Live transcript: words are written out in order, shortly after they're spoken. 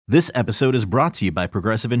This episode is brought to you by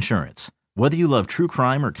Progressive Insurance. Whether you love true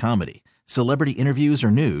crime or comedy, celebrity interviews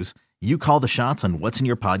or news, you call the shots on what's in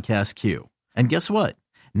your podcast queue. And guess what?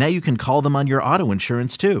 Now you can call them on your auto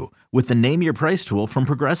insurance too with the Name Your Price tool from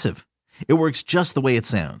Progressive. It works just the way it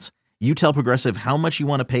sounds. You tell Progressive how much you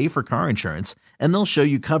want to pay for car insurance, and they'll show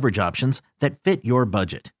you coverage options that fit your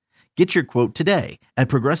budget. Get your quote today at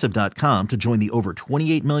Progressive.com to join the over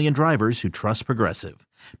 28 million drivers who trust Progressive.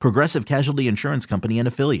 Progressive Casualty Insurance Company and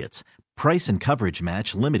Affiliates. Price and coverage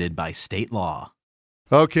match limited by state law.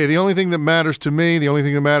 Okay, the only thing that matters to me, the only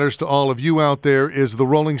thing that matters to all of you out there is the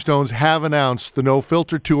Rolling Stones have announced the No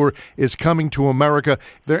Filter Tour is coming to America.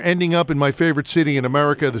 They're ending up in my favorite city in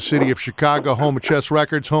America, the city of Chicago, home of Chess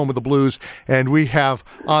Records, home of the blues, and we have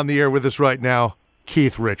on the air with us right now,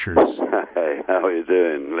 Keith Richards. Hey, how are you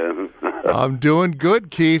doing, Lynn? I'm doing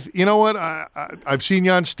good, Keith. You know what? I've seen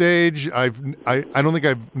you on stage. I don't think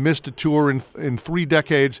I've missed a tour in 3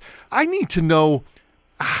 decades. I need to know,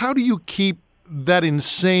 how do you keep that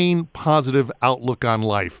insane positive outlook on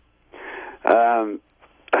life?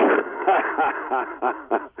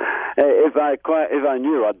 If I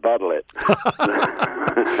knew, I'd bottle it.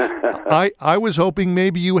 I was hoping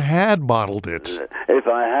maybe you had bottled it. If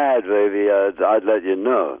I had, baby, I'd let you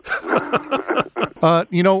know.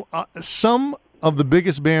 Some of the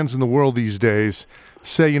biggest bands in the world these days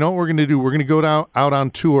say, you know what we're going to do? We're going to go out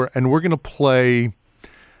on tour, and we're going to play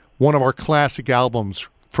one of our classic albums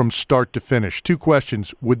from start to finish. 2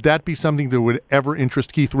 questions. Would that be something that would ever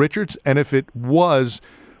interest Keith Richards? And if it was,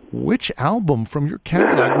 which album from your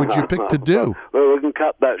catalog would you pick to do? Well, we can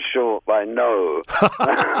cut that short by no.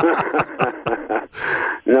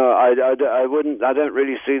 No, I wouldn't. I don't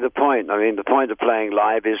really see the point. I mean, the point of playing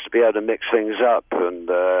live is to be able to mix things up, and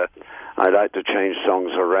I like to change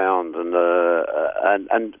songs around,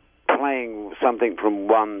 and playing something from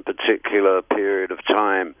one particular period of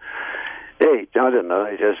time. Hey, I don't know.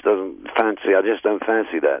 I just don't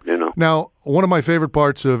fancy that, you know. Now, one of my favorite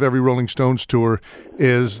parts of every Rolling Stones tour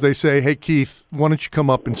is they say, "Hey, Keith, why don't you come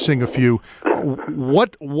up and sing a few?"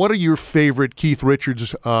 What are your favorite Keith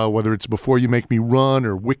Richards? Whether it's "Before You Make Me Run"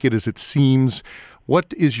 or "Wicked as It Seems,"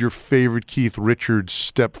 what is your favorite Keith Richards?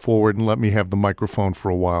 Step forward and let me have the microphone for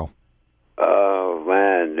a while. Oh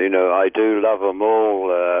man, you know I do love them all,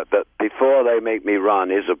 but "Before They Make Me Run"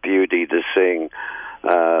 is a beauty to sing.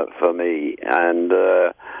 For me, and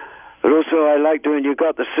but also I like doing "You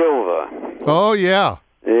Got the Silver." Oh yeah,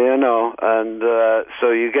 you know, and so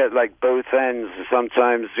you get like both ends.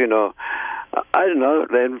 Sometimes, you know, I don't know.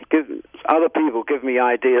 Then other people give me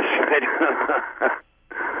ideas,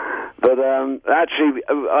 but actually,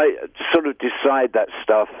 I sort of decide that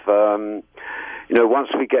stuff. You know, once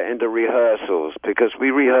we get into rehearsals, because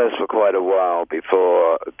we rehearse for quite a while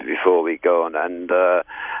before we go on, and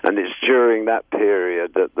it's during that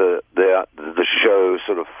period that the show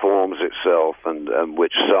sort of forms itself, and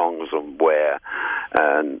which songs and where,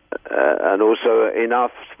 and also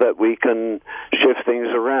enough that we can shift things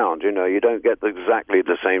around. You know, you don't get exactly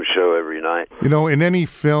the same show every night. You know, in any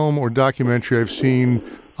film or documentary I've seen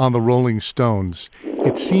on the Rolling Stones,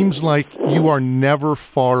 it seems like you are never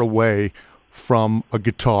far away from a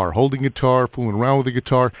guitar, holding a guitar, fooling around with a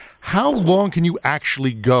guitar. How long can you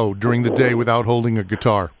actually go during the day without holding a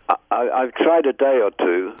guitar? I've tried a day or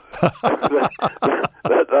two, but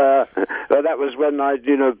that was when I,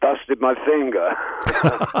 busted my finger.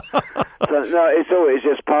 So, no, it's always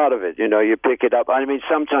just part of it, you know. You pick it up. I mean,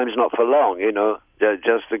 sometimes not for long, you know,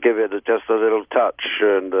 just to give it just a little touch,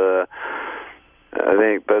 and I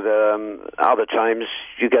think, but other times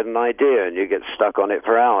you get an idea and you get stuck on it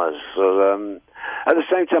for hours. So at the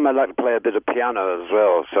same time, I like to play a bit of piano as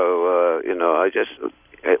well. So I just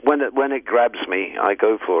when it grabs me, I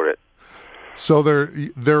go for it. So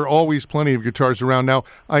there are always plenty of guitars around. Now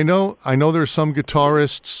I know there are some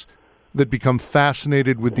guitarists that become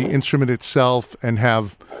fascinated with the instrument itself and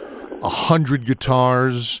have 100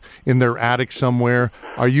 guitars in their attic somewhere.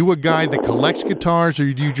 Are you a guy that collects guitars,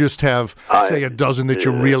 or do you just have, say, a dozen that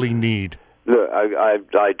you really need? Look,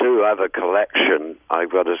 I do have a collection. I've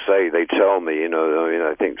got to say, they tell me,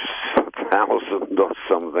 I think 1,000 or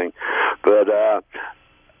something. But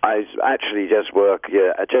I actually just work,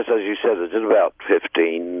 just as you said, there's about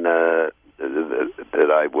 15 that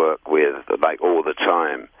I work with, like all the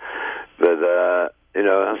time. But,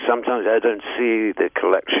 sometimes I don't see the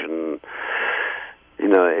collection, You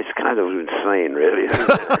know, it's kind of insane, really.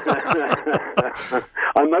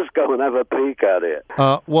 I must go and have a peek at it.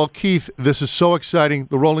 Well, Keith, this is so exciting.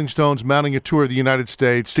 The Rolling Stones mounting a tour of the United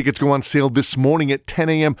States. Tickets go on sale this morning at 10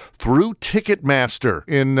 a.m. through Ticketmaster.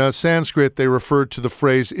 In Sanskrit, they refer to the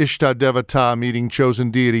phrase Ishta Devata, meaning chosen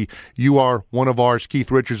deity. You are one of ours. Keith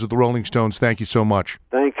Richards of the Rolling Stones. Thank you so much.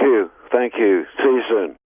 Thank you. Thank you. See you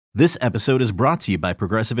soon. This episode is brought to you by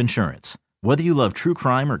Progressive Insurance. Whether you love true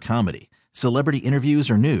crime or comedy, celebrity interviews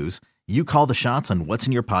or news, you call the shots on what's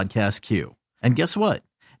in your podcast queue. And guess what?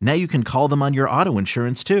 Now you can call them on your auto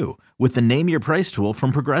insurance too with the Name Your Price tool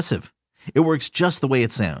from Progressive. It works just the way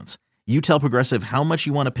it sounds. You tell Progressive how much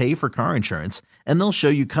you want to pay for car insurance, and they'll show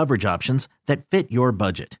you coverage options that fit your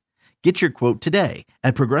budget. Get your quote today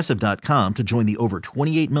at Progressive.com to join the over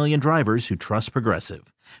 28 million drivers who trust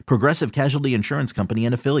Progressive. Progressive Casualty Insurance Company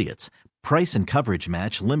and Affiliates. Price and coverage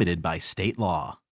match limited by state law.